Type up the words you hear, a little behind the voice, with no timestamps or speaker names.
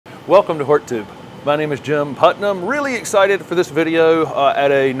Welcome to HortTube. My name is Jim Putnam. Really excited for this video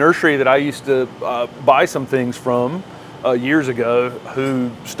at a nursery that I used to buy some things from years ago, who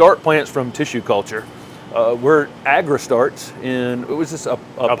start plants from tissue culture. We're at Agri-Starts in, what was this?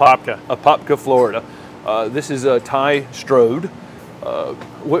 Apopka. Apopka, Florida. This is Ty Strode.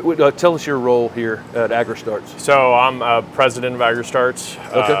 Tell us your role here at Agri-Starts. So I'm president of Agri-Starts.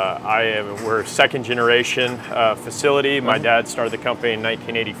 Okay. We're a second generation facility. My dad started the company in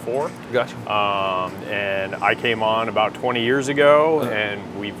 1984. Gotcha. And I came on about 20 years ago,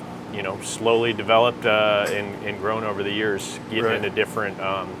 and we've slowly developed and grown over the years, getting into different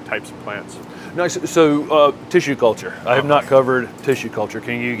types of plants. Nice. So tissue culture. I have not covered tissue culture.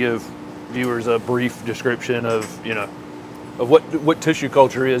 Can you give viewers a brief description of what tissue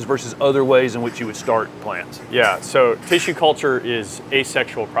culture is versus other ways in which you would start plants? Yeah, so tissue culture is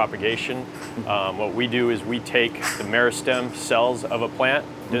asexual propagation. What we do is we take the meristem cells of a plant,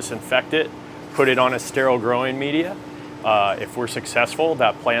 disinfect it, put it on a sterile growing media. If we're successful,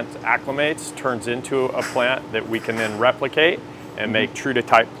 that plant acclimates, turns into a plant that we can then replicate and make true to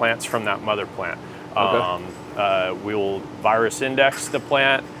type plants from that mother plant. We will virus index the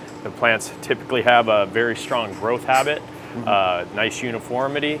plant. The plants typically have a very strong growth habit. Nice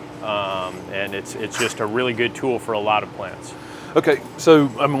uniformity, and it's just a really good tool for a lot of plants. Okay,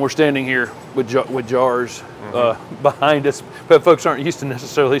 so I mean, we're standing here with jars behind us, but folks aren't used to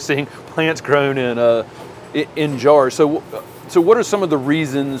necessarily seeing plants grown in jars. So what are some of the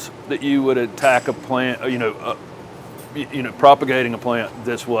reasons that you would attack a plant? Propagating a plant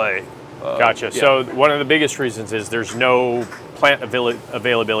this way? Gotcha. Yeah. So one of the biggest reasons is there's no plant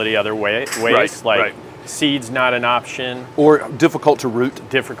availability other ways. Right. Seeds not an option. Or difficult to root.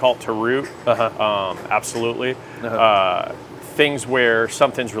 Difficult to root, absolutely. Things where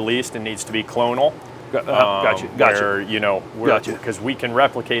something's released and needs to be clonal. Gotcha. Because we can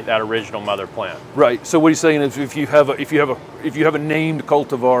replicate that original mother plant. Right. So what he's saying is, if you have a named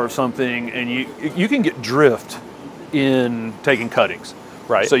cultivar of something, and you can get drift in taking cuttings.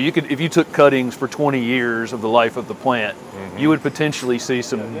 Right. So you could, if you took cuttings for 20 years of the life of the plant, you would potentially see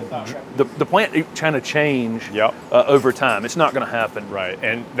the plant kind of change over time. It's not going to happen. Right.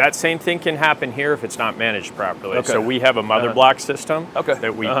 And that same thing can happen here if it's not managed properly. Okay. So we have a mother block system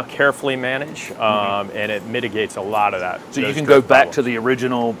that we carefully manage, and it mitigates a lot of that. So you can go back to the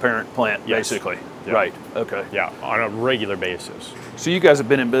original parent plant, basically. Yep. Right. Okay. Yeah, on a regular basis. So you guys have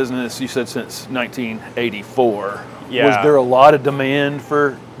been in business, you said, since 1984. Yeah. Was there a lot of demand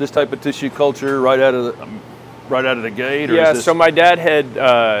for this type of tissue culture right out of the gate? Or yeah. So my dad had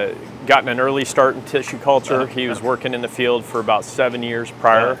gotten an early start in tissue culture. He was working in the field for about 7 years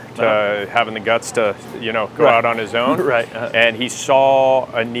prior to having the guts to go out on his own. And he saw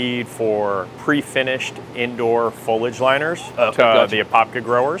a need for pre-finished indoor foliage liners to the Apopka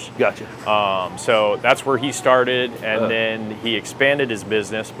growers. Gotcha. So that's where he started, and then he expanded his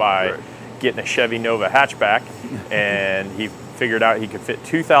business by getting a Chevy Nova hatchback, and he figured out he could fit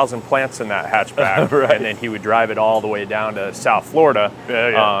 2,000 plants in that hatchback, and then he would drive it all the way down to South Florida,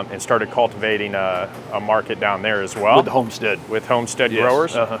 and started cultivating a market down there as well. With homestead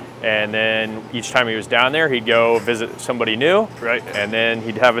growers. And then each time he was down there, he'd go visit somebody new, and then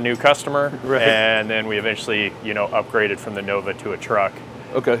he'd have a new customer, and then we eventually, upgraded from the Nova to a truck.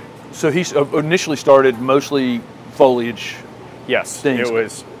 Okay. So he initially started mostly foliage. Yes, things. It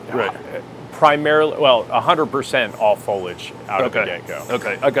was primarily, 100% all foliage out of the get-go.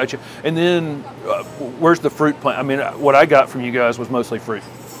 Okay, I got you. And then where's the fruit plant? I mean, what I got from you guys was mostly fruit.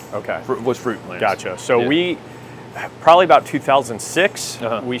 Okay. Was fruit plants. Gotcha. So we, probably about 2006,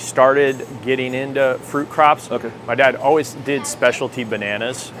 we started getting into fruit crops. Okay. My dad always did specialty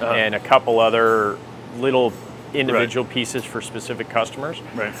bananas and a couple other little individual pieces for specific customers.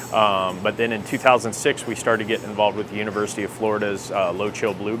 But then in 2006, we started getting involved with the University of Florida's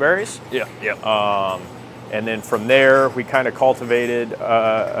low-chill blueberries. And then from there, we kind of cultivated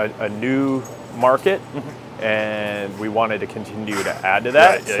a new market, and we wanted to continue to add to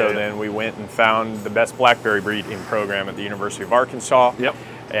that. Then we went and found the best blackberry breeding program at the University of Arkansas.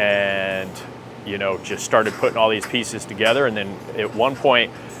 And just started putting all these pieces together. And then at one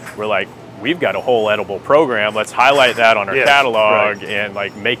point, we're like, we've got a whole edible program. Let's highlight that on our catalog and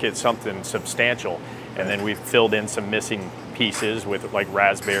make it something substantial. And then we've filled in some missing pieces with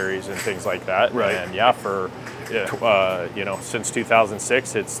raspberries and things like that. And for since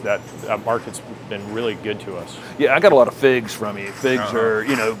 2006, that market's been really good to us. Yeah, I got a lot of figs from you. Figs are,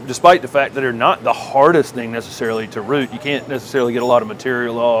 despite the fact that they're not the hardest thing necessarily to root, you can't necessarily get a lot of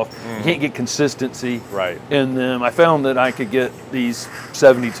material off. You can't get consistency in them. I found that I could get these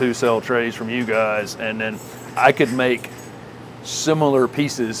 72 cell trays from you guys, and then I could make similar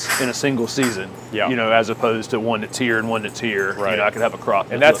pieces in a single season, you know, as opposed to one that's here and one that's here. Right. You know, I could have a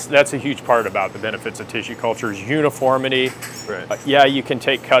crop. And that's a huge part about the benefits of tissue culture is uniformity. Right. Yeah, you can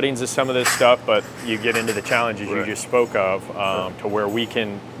take cuttings of some of this stuff, but you get into the challenges you just spoke of to where we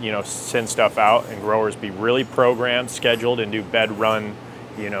can, you know, send stuff out and growers be really programmed, scheduled, and do bed run,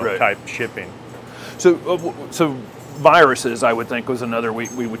 you know, type shipping. So viruses, I would think, was another.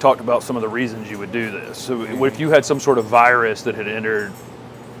 We talked about some of the reasons you would do this. So if you had some sort of virus that had entered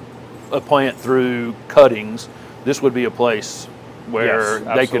a plant through cuttings, this would be a place where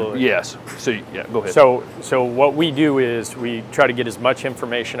they could. Yes. So yeah, go ahead. So what we do is we try to get as much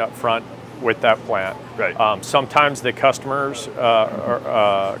information up front with that plant. Right. Sometimes the customers,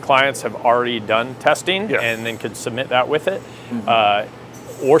 clients have already done testing and then could submit that with it.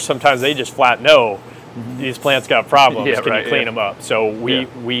 Or sometimes they just flat know. These plants got problems. Can you clean them up? So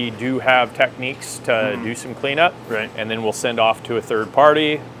we do have techniques to do some cleanup, and then we'll send off to a third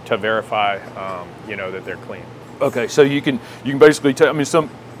party to verify, you know, that they're clean. Okay, so you can basically tell. I mean, some,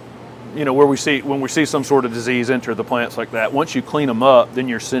 you know, when we see some sort of disease enter the plants like that, once you clean them up, then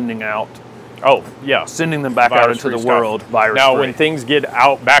you're sending out. Oh yeah, sending them back out into the world, virus-free. Now, when things get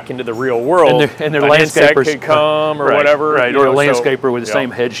out back into the real world, and their landscapers could come or whatever, or a landscaper with the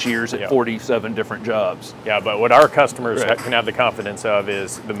same head shears at 47 different jobs. Yeah, but what our customers can have the confidence of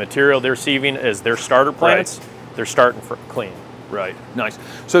is the material they're receiving as their starter plants. They're starting for clean. Right. Nice.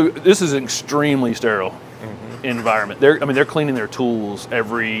 So this is an extremely sterile environment. They're cleaning their tools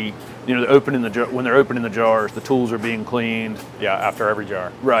every. You know, when they're opening the jars, the tools are being cleaned. Yeah, after every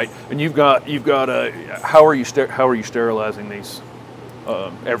jar. Right, and you've got a. How are you sterilizing these?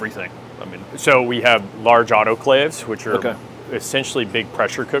 Everything. I mean, so we have large autoclaves, which are essentially big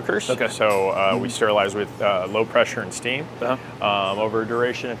pressure cookers. Okay. So we sterilize with low pressure and steam. Over a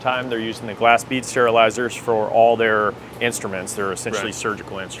duration of time, they're using the glass bead sterilizers for all their instruments. They're essentially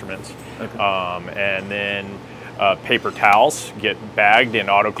surgical instruments. And then. Paper towels get bagged in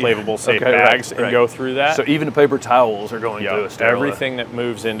autoclavable safe bags and go through that. So even the paper towels are going through a sterilizer. Everything that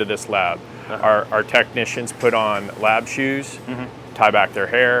moves into this lab. Our technicians put on lab shoes, tie back their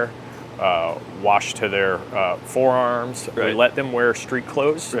hair, wash to their forearms. We let them wear street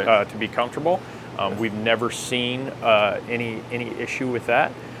clothes to be comfortable. We've never seen any issue with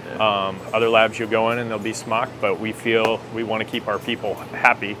that. Other labs you'll go in and they'll be smocked, but we feel we want to keep our people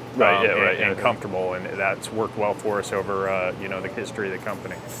happy and comfortable, and that's worked well for us over you know, the history of the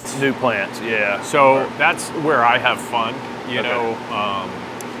company. New plants, So that's where I have fun, you know,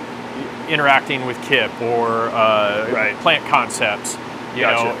 interacting with Kip or plant conceps, you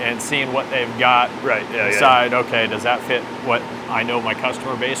know, and seeing what they've got. Decide, okay, does that fit what I know my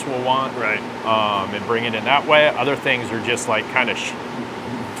customer base will want? And bring it in that way. Other things are just like kind of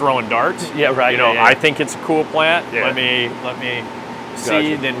throwing darts. You know, I think it's a cool plant. Let me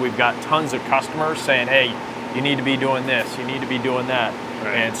see. Then we've got tons of customers saying, hey, you need to be doing this, you need to be doing that.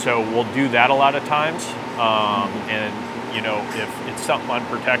 And so we'll do that a lot of times. And you know, if it's something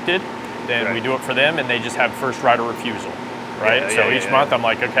unprotected, then we do it for them, and they just have first right of refusal. So each month I'm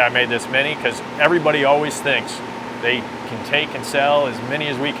like, okay, I made this many, because everybody always thinks they can take and sell as many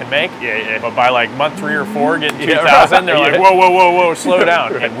as we can make, but by like month 3 or 4, getting 2,000, they're like, whoa, whoa, whoa, whoa, slow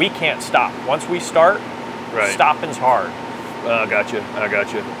down. And we can't stop. Once we start, stopping's hard. I got you.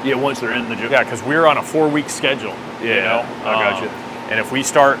 Yeah, once they're in the job. Yeah, because we're on a 4-week schedule. You know? I got you. And if we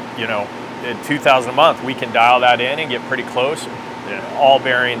start, you know, at 2,000 a month, we can dial that in and get pretty close, all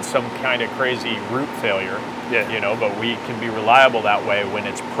bearing some kind of crazy root failure. You know, but we can be reliable that way when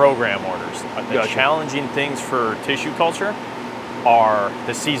it's program orders. The challenging things for tissue culture are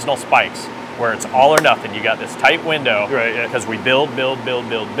the seasonal spikes, where it's all or nothing. You got this tight window, because we build.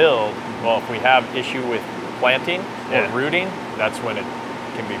 Well, if we have issue with planting or rooting, that's when it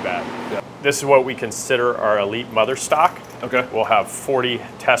can be bad. This is what we consider our elite mother stock. We'll have 40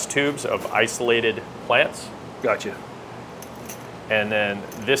 test tubes of isolated plants. Gotcha. And then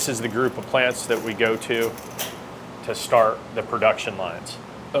this is the group of plants that we go to start the production lines.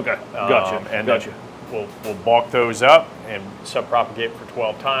 Gotcha. And we'll bulk those up and subpropagate for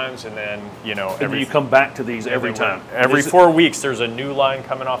 12 times, and then, you know, you come back to these every time. Every 4 weeks, there's a new line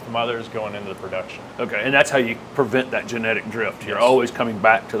coming off the mothers going into the production. And that's how you prevent that genetic drift. You're always coming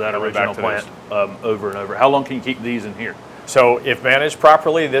back to that original plant over and over. How long can you keep these in here? So if managed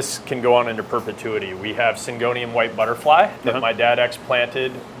properly, this can go on into perpetuity. We have Syngonium white butterfly that my dad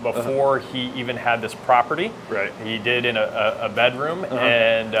explanted before he even had this property. He did in a bedroom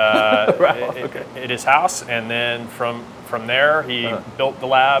and at his house, and then from there he built the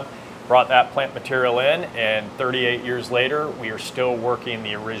lab, brought that plant material in, and 38 years later we are still working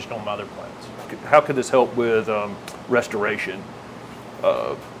the original mother plants. How could this help with restoration?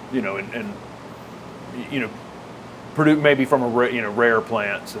 you know, and you know, produce maybe from a rare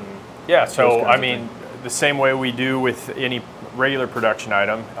plants and yeah. So I mean, the same way we do with any regular production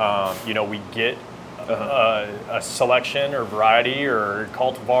item, you know, we get a selection or variety or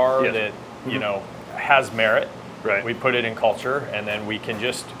cultivar that you know has merit. Right. We put it in culture, and then we can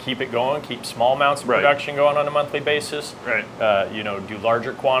just keep it going, keep small amounts of production going on a monthly basis. Right. You know, do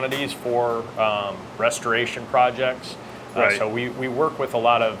larger quantities for restoration projects. So we work with a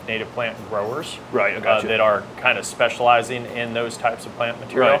lot of native plant growers that are kind of specializing in those types of plant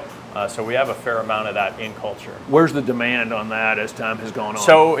material. So we have a fair amount of that in culture. Where's the demand on that as time has gone on?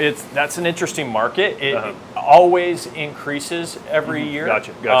 So that's an interesting market. It always increases every year.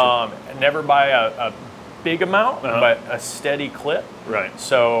 Gotcha. Never by a big amount, but a steady clip. Right.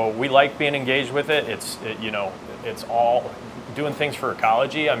 So we like being engaged with it. You know, it's all doing things for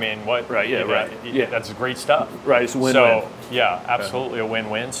ecology. I mean, what? That's great stuff. Right. It's a win-win. So yeah, absolutely a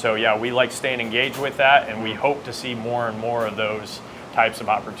win-win. So yeah, we like staying engaged with that, and we hope to see more and more of those types of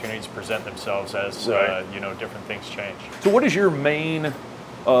opportunities present themselves as you know, different things change. So what is your main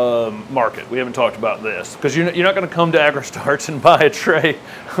market? We haven't talked about this because you're not going to come to Agri-Starts and buy a tray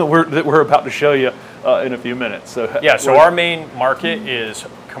that we're about to show you in a few minutes. So yeah, so our main market is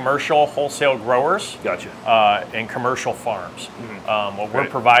commercial wholesale growers. Gotcha. And commercial farms. What we're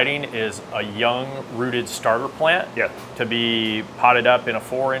providing is a young rooted starter plant to be potted up in a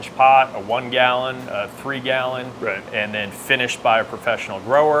 4-inch pot, a 1 gallon, a 3 gallon, and then finished by a professional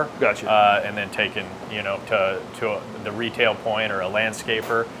grower. Gotcha. And then taken, you know, to the retail point or a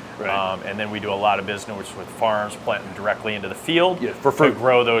landscaper. And then we do a lot of business with farms planting directly into the field for fruit. To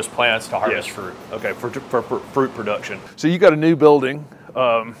grow those plants to harvest fruit. Okay, for fruit production. So you got a new building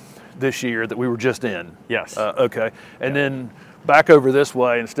this year that we were just in. Yes. Okay, and then back over this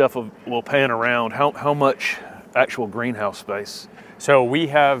way and stuff will pan around. How much actual greenhouse space? So we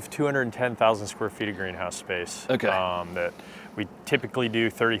have 210,000 square feet of greenhouse space. Okay. That we typically do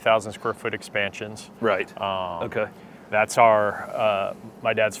 30,000 square foot expansions. Right. Okay. That's our,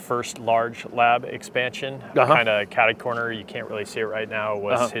 my dad's first large lab expansion. Kind of catty corner, you can't really see it right now,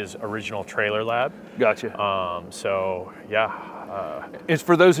 was his original trailer lab. Gotcha. So yeah. It's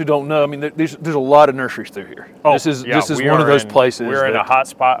for those who don't know, I mean, there's a lot of nurseries through here. This is one of those places. We're in a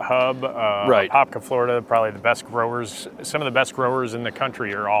hotspot hub, Apopka, Florida. Probably the best growers, some of the best growers in the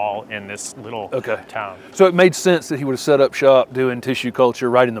country are all in this little town. So it made sense that he would have set up shop doing tissue culture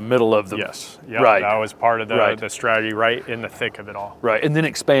right in the middle of them. Yes, that was part of the strategy, right in the thick of it all. Right, and then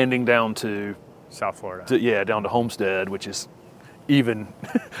expanding down to South Florida. Down to Homestead, which is even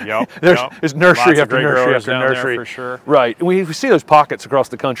there's nursery after nursery after nursery for sure. Right, and we see those pockets across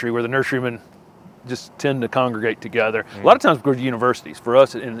the country where the nurserymen just tend to congregate together. A lot of times we go to universities. For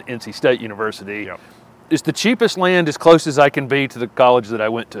us in NC State University, it's the cheapest land as close as I can be to the college that I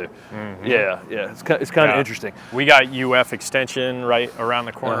went to. It's kind of interesting. We got UF Extension right around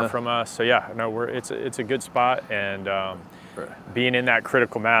the corner from us, so it's a good spot, and being in that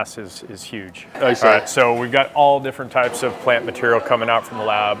critical mass is huge. All right, so we've got all different types of plant material coming out from the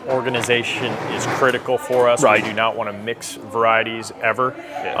lab. Organization is critical for us. We do not want to mix varieties ever.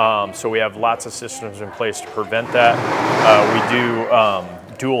 So we have lots of systems in place to prevent that. We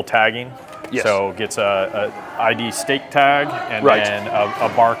do dual tagging. So gets a ID stake tag and then a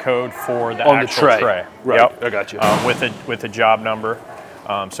barcode for the actual tray. I got you. With a job number.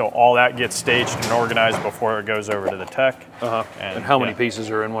 So all that gets staged and organized before it goes over to the tech. And how many pieces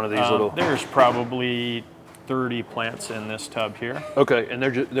are in one of these little? There's probably 30 plants in this tub here. Okay, and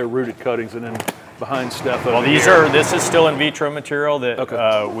they're rooted cuttings, and then behind stuff. Well, this is still in vitro material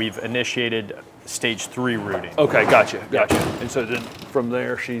that we've initiated stage 3 rooting. Okay, gotcha. And so then from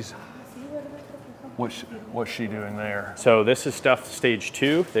there, what's she doing there? So this is stuff stage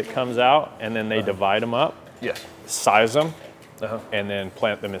 2 that comes out, and then they divide them up. Size them. And then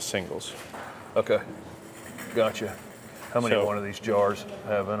plant them as singles. Okay, gotcha. How many one of these jars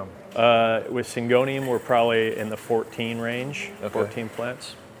have in them? With Syngonium, we're probably in the 14 range, 14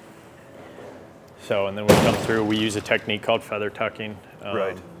 plants. So, and then we come through, we use a technique called feather tucking.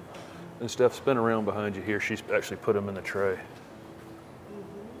 And Steph, spin around behind you here. She's actually put them in the tray.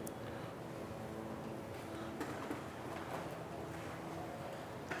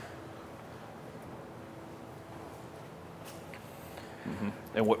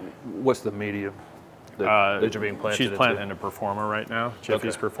 And what's the medium that you're being planted She's into? planted in a Performa right now,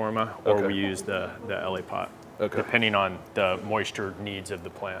 Jiffy's Performa, or we use the LA pot, depending on the moisture needs of the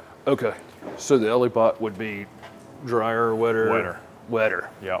plant. Okay, so the LA pot would be drier or wetter? wetter.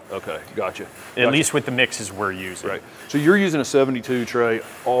 Yeah. Okay, gotcha. At least with the mixes we're using. Right. So you're using a 72 tray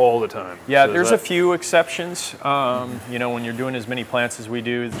all the time. Yeah, so there's a few exceptions. You know, when you're doing as many plants as we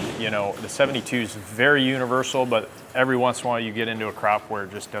do, you know, the 72 is very universal, but every once in a while you get into a crop where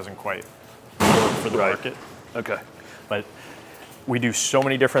it just doesn't quite work for the market. Okay. But we do so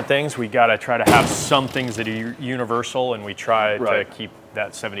many different things. We got to try to have some things that are universal, and we try to keep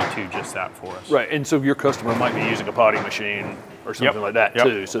that 72 just that for us. Right, and so your customer might be using a potting machine or something like that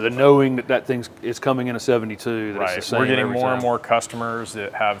too. So they're knowing that that thing is coming in a 72. That it's the same. We're getting more and more customers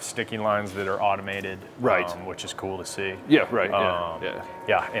that have sticking lines that are automated, which is cool to see. Yeah, right.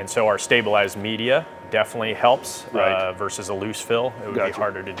 Yeah, and so our stabilized media definitely helps versus a loose fill. It would be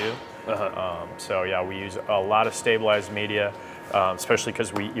harder to do. So yeah, we use a lot of stabilized media. Especially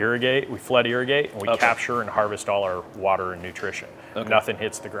because we flood irrigate, and we capture and harvest all our water and nutrition. Nothing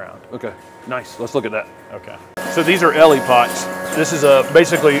hits the ground. Okay, nice. Let's look at that. Okay. So these are Ellie pots. This is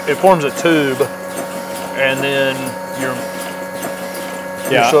basically, it forms a tube, and then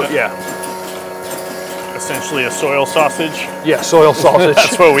essentially a soil sausage. Yeah, soil sausage.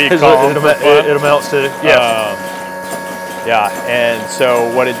 That's what we call it amounts to. Yeah. Yeah, and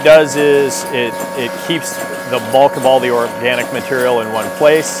so what it does is it keeps the bulk of all the organic material in one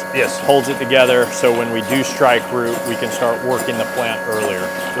place. Yes. Holds it together, so when we do strike root, we can start working the plant earlier.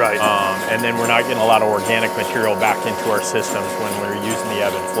 Right. And then we're not getting a lot of organic material back into our systems when we're using the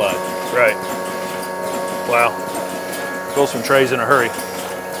ebb and flood. Right. Wow. Fill some trays in a hurry.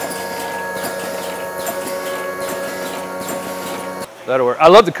 That'll work. I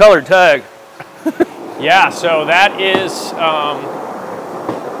love the colored tag. Yeah, so that is,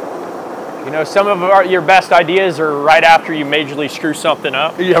 you know, some of your best ideas are right after you majorly screw something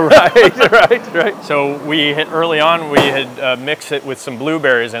up. Yeah, right, right. So early on, we had mixed it with some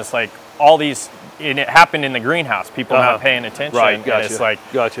blueberries, and it's like all these, and it happened in the greenhouse, people not paying attention. Right, gotcha. And it's like,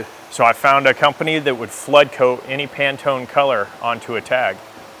 gotcha. So I found a company that would flood coat any Pantone color onto a tag.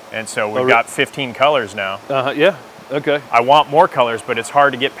 And so we've got 15 colors now. Yeah. Okay. I want more colors, but it's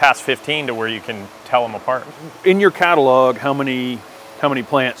hard to get past 15 to where you can tell them apart. In your catalog, how many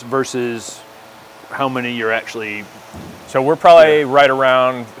plants versus how many you're actually? So we're probably right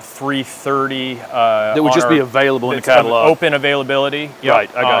around 330. That would just be available in the catalog. Open availability. Yep.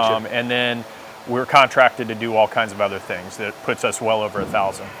 Right. I got you. And then we're contracted to do all kinds of other things that puts us well over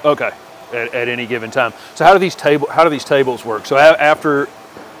 1,000. Okay. At any given time. So how do these tables work? So after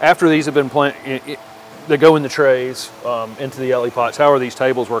these have been planted. They go in the trays, into the Ellie pots. How are these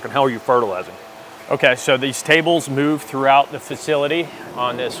tables working? How are you fertilizing? Okay, so these tables move throughout the facility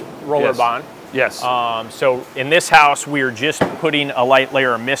on this roller bond. Yes. So in this house, we are just putting a light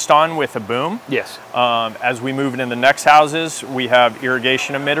layer of mist on with a boom. Yes. As we move into the next houses, we have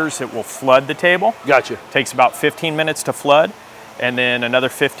irrigation emitters that will flood the table. Gotcha. Takes about 15 minutes to flood, and then another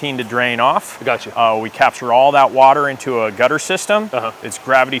 15 to drain off. Gotcha. We capture all that water into a gutter system. It's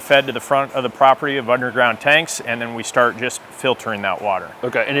gravity fed to the front of the property of underground tanks, and then we start just filtering that water.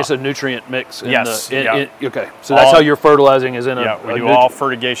 Okay, and it's a nutrient mix. Yes. Okay, so that's how you're fertilizing is in a. Yeah, we do all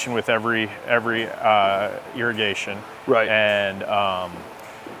fertigation with every irrigation. Right. And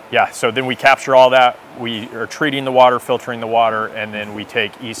yeah, so then we capture all that. We are treating the water, filtering the water, and then we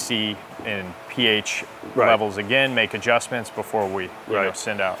take EC and pH levels again, make adjustments before we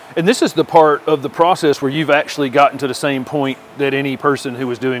send out. And this is the part of the process where you've actually gotten to the same point that any person who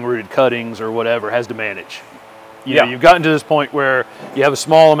was doing rooted cuttings or whatever has to manage. You know, you've gotten to this point where you have a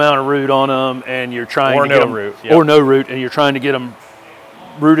small amount of root on them, and you're trying to get them, or no root, and you're trying to get them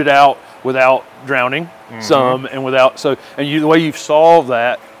rooted out without drowning some, and without the way you've solved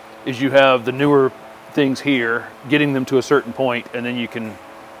that is you have the newer things here, getting them to a certain point, and then you can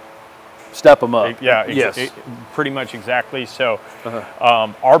step them up. Yeah, pretty much exactly. So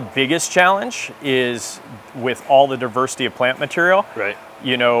our biggest challenge is with all the diversity of plant material. Right.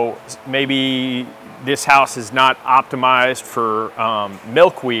 You know, maybe this house is not optimized for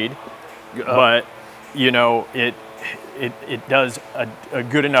milkweed, but you know, it does a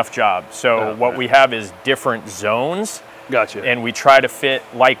good enough job. So what we have is different zones. Gotcha. And we try to fit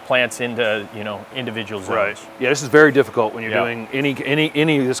like plants into, you know, individual zones. Right. Yeah, this is very difficult when you're doing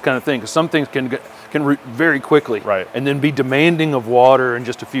any of this kind of thing, because some things can root very quickly. Right. And then be demanding of water in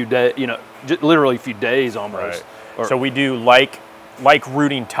just a few days, you know, literally a few days almost. Right. So we do like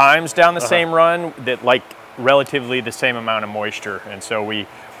rooting times down the same run that like relatively the same amount of moisture, and so we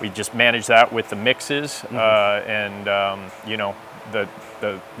just manage that with the mixes and you know,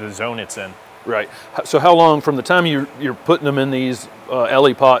 the zone it's in. Right. So how long from the time you're putting them in these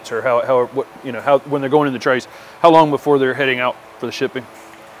Ellie pots, or when they're going in the trays, how long before they're heading out for the shipping?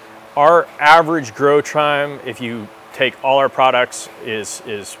 Our average grow time, if you take all our products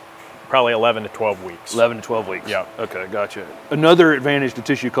is probably 11 to 12 weeks. 11 to 12 weeks. Yeah. Okay, gotcha. Another advantage to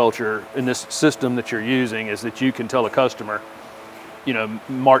tissue culture in this system that you're using is that you can tell a customer, you know,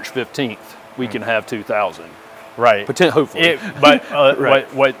 March 15th, we can have 2,000. Right. Hopefully. But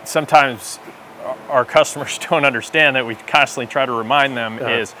right. what sometimes our customers don't understand, that we constantly try to remind them,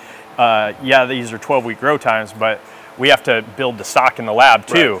 is, yeah, these are 12-week grow times, but we have to build the stock in the lab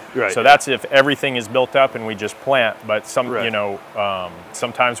too. Right. So that's if everything is built up and we just plant. But you know,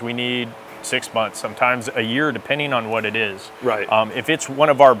 sometimes we need 6 months, sometimes a year, depending on what it is. Right. If it's one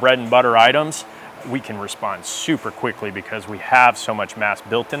of our bread and butter items, we can respond super quickly because we have so much mass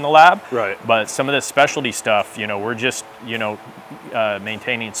built in the lab. Right. But some of the specialty stuff, you know, we're just, you know,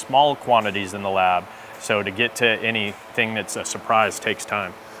 maintaining small quantities in the lab. So to get to anything that's a surprise takes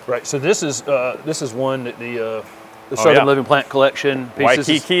time. Right. So this is one that the Southern Living Plant Collection pieces.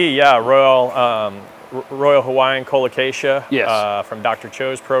 Waikiki, yeah, Royal Hawaiian Colocasia, yes. From Dr.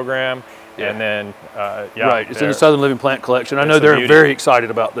 Cho's program. Yeah. And then, right, it's in the Southern Living Plant Collection. I know they're very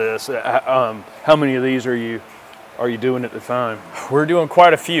excited about this. How many of these are you doing at the time? We're doing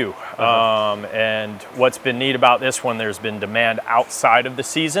quite a few. And what's been neat about this one, there's been demand outside of the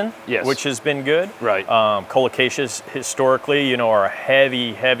season, yes. which has been good. Right. Colocasias historically, you know, are a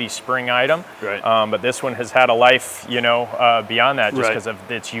heavy spring item. Right. But this one has had a life, you know, beyond that, just because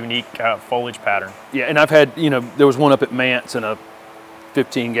of its unique foliage pattern. Yeah, and I've had, you know, there was one up at Mance in a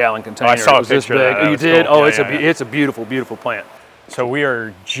 15-gallon container. I saw it was a picture this big. of that. You did? Cool. Oh, yeah, it's a beautiful plant. So we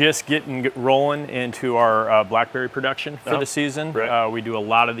are just getting rolling into our blackberry production for the season. Right. We do a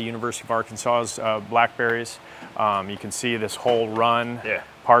lot of the University of Arkansas's blackberries. You can see this whole run,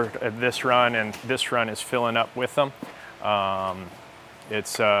 part of this run, and this run is filling up with them.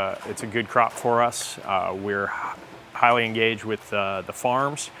 It's a good crop for us. We're highly engaged with the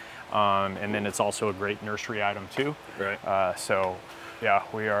farms, and then it's also a great nursery item too. Right. So yeah,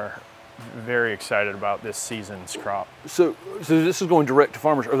 we are very excited about this season's crop. So this is going direct to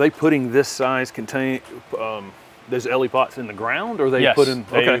farmers. Are they putting this size those Ellie pots in the ground, or are they putting?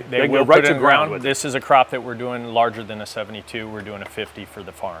 Okay, they go will right put to in ground. ground. This is a crop that we're doing larger than a 72. We're doing a 50 for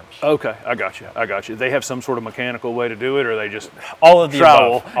the farms. Okay, I got you. They have some sort of mechanical way to do it, or they just all of the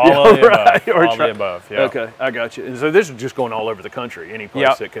above. All of the above. Or all of the above. Yeah. Okay, I got you. And so this is just going all over the country, any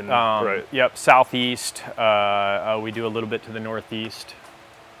place that can. Right. Yep. Southeast. We do a little bit to the northeast.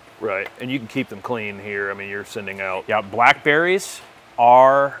 Right, and you can keep them clean here. I mean, you're sending out. Yeah, blackberries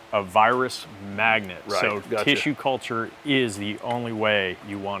are a virus magnet. Right, so gotcha. Tissue culture is the only way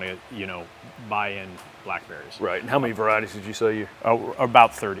you want to, you know, buy in blackberries. Right, and how many varieties did you say you?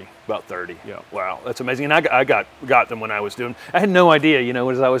 About 30. About 30. Yeah. Wow, that's amazing. And I got them when I was doing. I had no idea, you know,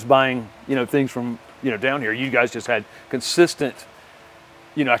 as I was buying, you know, things from, you know, down here. You guys just had consistent.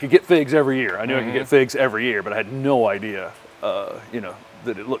 You know, I could get figs every year. I knew I could get figs every year, but I had no idea, you know,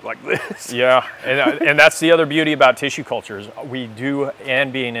 that it looked like this. Yeah, and that's the other beauty about tissue cultures. We do,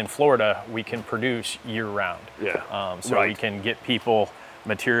 and being in Florida, we can produce year-round. Yeah. So we can get people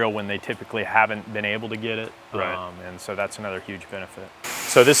material when they typically haven't been able to get it. Right. And so that's another huge benefit.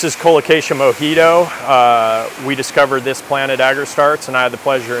 So this is Colocasia mojito. We discovered this plant at Agri-Starts, and I had the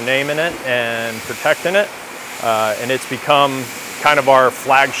pleasure of naming it and protecting it. And it's become kind of our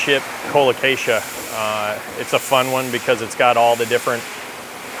flagship Colocasia. It's a fun one because it's got all the different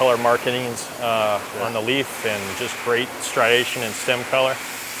color markings on the leaf and just great striation and stem color.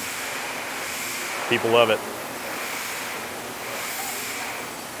 People love it.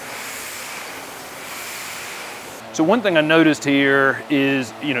 So one thing I noticed here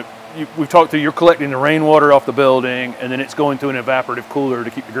is, you know, we've talked through, you're collecting the rainwater off the building and then it's going to an evaporative cooler to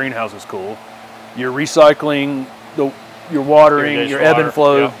keep the greenhouses cool. You're recycling your watering, your ebb and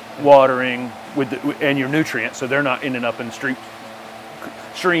flow watering and your nutrients, so they're not ending up in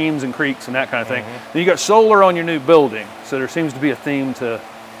streams and creeks and that kind of thing. Then you got solar on your new building, so there seems to be a theme to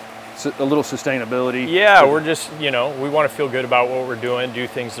a little sustainability. Yeah, we're just, you know, we want to feel good about what we're doing, do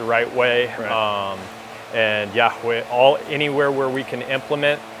things the right way. Right. And yeah, anywhere where we can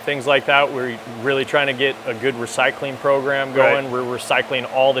implement things like that, we're really trying to get a good recycling program going. Right. We're recycling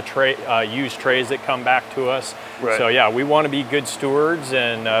all the used trays that come back to us. Right. So yeah, we want to be good stewards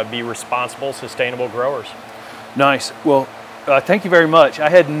and be responsible, sustainable growers. Nice. Well, thank you very much. I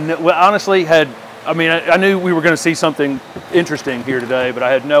had I knew we were going to see something interesting here today, but I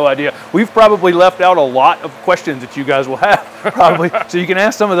had no idea. We've probably left out a lot of questions that you guys will have, probably. So you can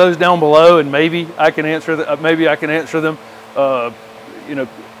ask some of those down below, and maybe I can answer them. You know,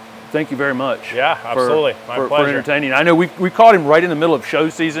 thank you very much. Yeah, absolutely. My pleasure. For entertaining. I know we caught him right in the middle of show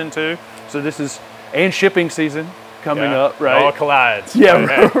season too. So this is, and shipping season coming up, right? All collides. Yeah,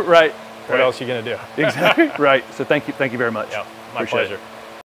 right. What else are you going to do? Exactly. Right. So thank you very much. Yeah, my Appreciate pleasure. it.